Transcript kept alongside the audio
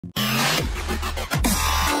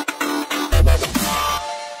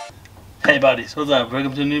Hey buddies, what's up?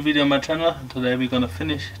 Welcome to a new video on my channel. Today we're gonna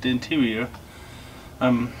finish the interior.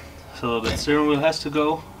 So the steering wheel has to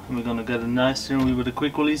go, and we're gonna get a nice steering wheel with a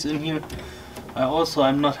quick release in here.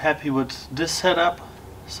 I'm not happy with this setup,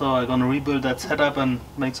 so I'm gonna rebuild that setup and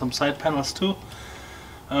make some side panels too.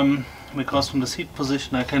 Because from the seat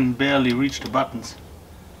position I can barely reach the buttons.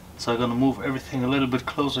 So I'm gonna move everything a little bit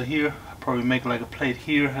closer here. I'll probably make like a plate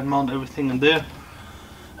here and mount everything in there.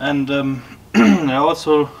 And I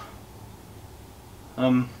also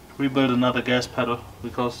rebuild another gas pedal,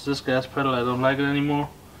 because this gas pedal I don't like it anymore.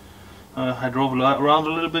 I drove around a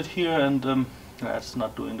little bit here and it's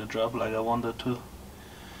not doing the job like I wanted to.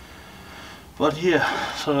 But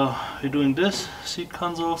yeah, so we're doing this, seat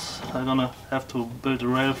consoles. I'm gonna have to build a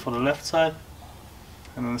rail for the left side,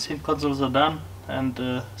 and then the seat consoles are done,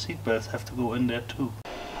 and seat belts have to go in there too.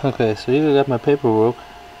 Okay, so here I got my paperwork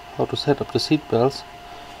how to set up the seat belts,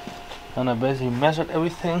 and I basically measured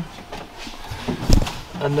everything.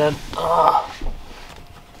 And then,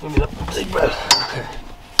 give me the seat belt. Okay.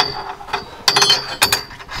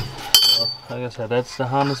 So, like I said, that's the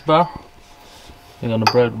harness bar. We're gonna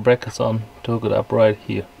build brackets on to hook it up right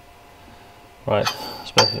here. Right,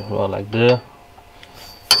 especially like there.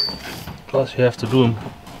 Plus you have to do them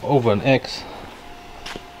over an X.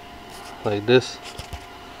 Like this.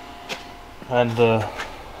 And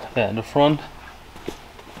yeah, in the front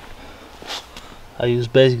I use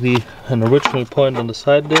basically an original point on the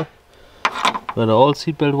side there where the old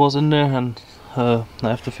seat belt was in there, and I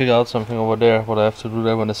have to figure out something over there what I have to do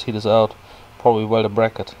there when the seat is out. Probably weld a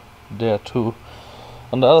bracket there too.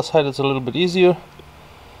 On the other side it's a little bit easier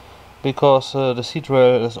because the seat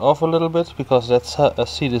rail is off a little bit, because that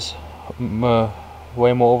seat is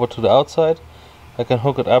way more over to the outside. I can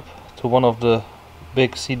hook it up to one of the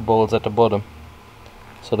big seat bolts at the bottom,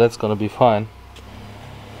 so that's gonna be fine.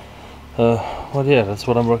 Well, yeah, that's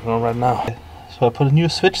what I'm working on right now. So I put a new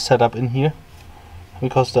switch setup in here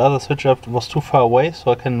because the other switch up was too far away,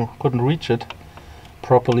 so I couldn't reach it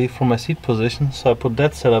properly from my seat position. So I put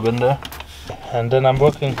that setup in there, and then I'm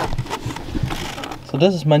working. So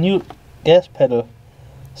this is my new gas pedal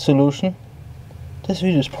solution. This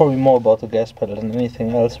video is probably more about the gas pedal than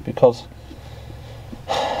anything else, because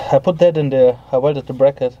I put that in there. I welded the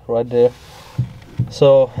bracket right there.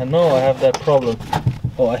 So I know I have that problem.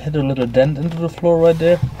 Oh, I hit a little dent into the floor right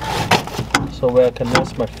there, so where I can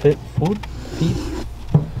rest my feet.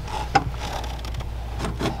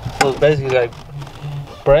 So it's basically like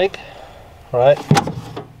brake, right,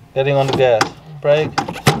 getting on the gas, brake,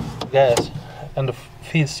 gas, and the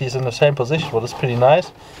feet stays in the same position. Well, it's pretty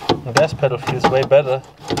nice. The gas pedal feels way better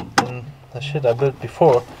than the shit I built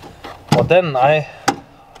before. But then I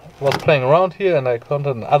was playing around here and I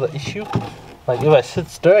encountered another issue. Like if I sit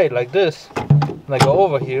straight like this, and I go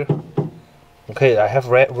over here, okay, I have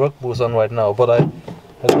work boots on right now, but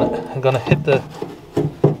I'm gonna hit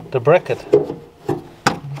the bracket.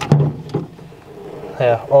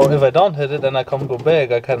 Yeah, or if I don't hit it and I go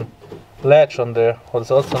back, I can latch on there, but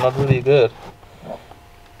it's also not really good.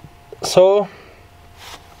 So,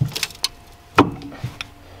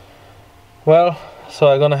 well, so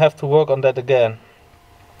I'm gonna have to work on that again,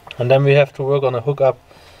 and then we have to work on a hook up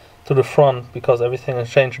to the front, because everything has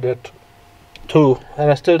changed there too.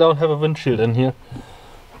 And I still don't have a windshield in here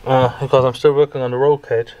because I'm still working on the roll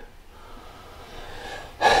cage.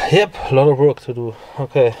 Yep, a lot of work to do.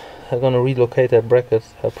 Okay, I'm gonna relocate that bracket.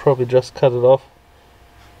 I'll probably just cut it off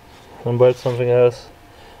and build something else.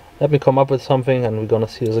 Let me come up with something and we're gonna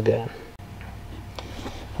see this again.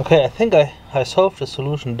 Okay, I think I solved the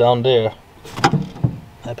solution down there.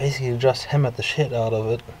 I basically just hammered the shit out of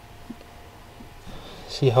it.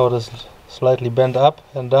 See how it is slightly bent up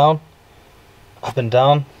and down,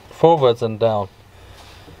 forwards and down.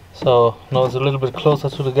 So now it's a little bit closer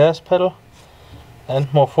to the gas pedal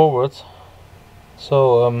and more forwards.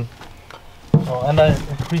 So oh, and I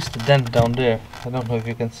increased the dent down there. I don't know if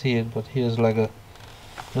you can see it, but here's like a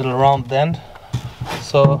little round dent.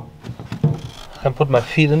 So I can put my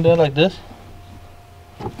feet in there like this,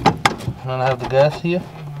 and then I have the gas here.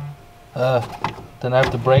 Then I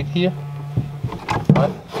have the brake here.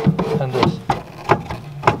 Right, and this,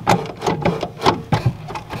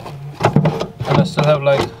 and I still have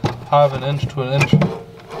like half an inch to an inch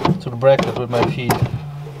to the bracket with my feet.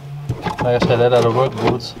 Like I said, that are the work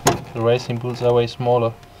boots. The racing boots are way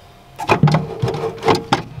smaller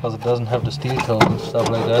because it doesn't have the steel toes and stuff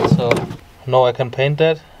like that. So now I can paint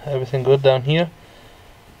that. Everything good down here.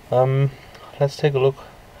 Let's take a look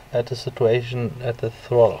at the situation at the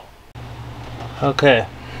throttle. Okay,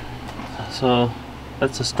 so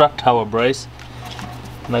that's the strut tower brace,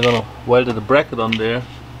 and I'm gonna weld the bracket on there,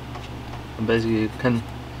 and basically you can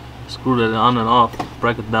screw that on and off,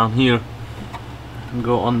 bracket down here, and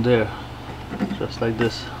go on there, just like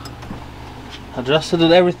this. Adjusted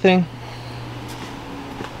it, everything.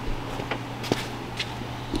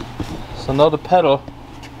 So now the pedal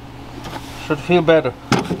should feel better.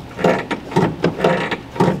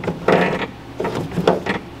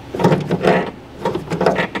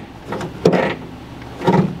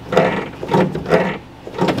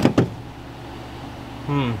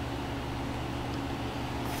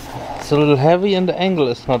 It's a little heavy and the angle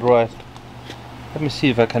is not right. Let me see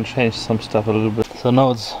if I can change some stuff a little bit. So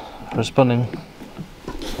now it's responding.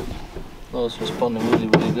 Now it's responding really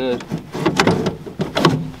good.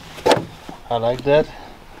 I like that.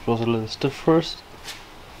 It was a little stiff first.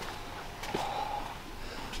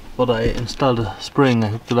 But I installed a spring, I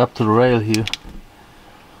hooked it up to the rail here.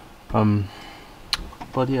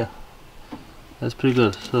 But yeah, that's pretty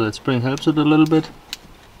good. So that spring helps it a little bit.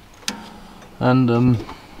 And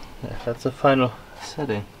yeah, that's the final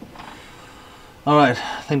setting. Alright,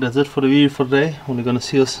 I think that's it for the video for today. We're gonna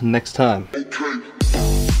see us next time. Okay.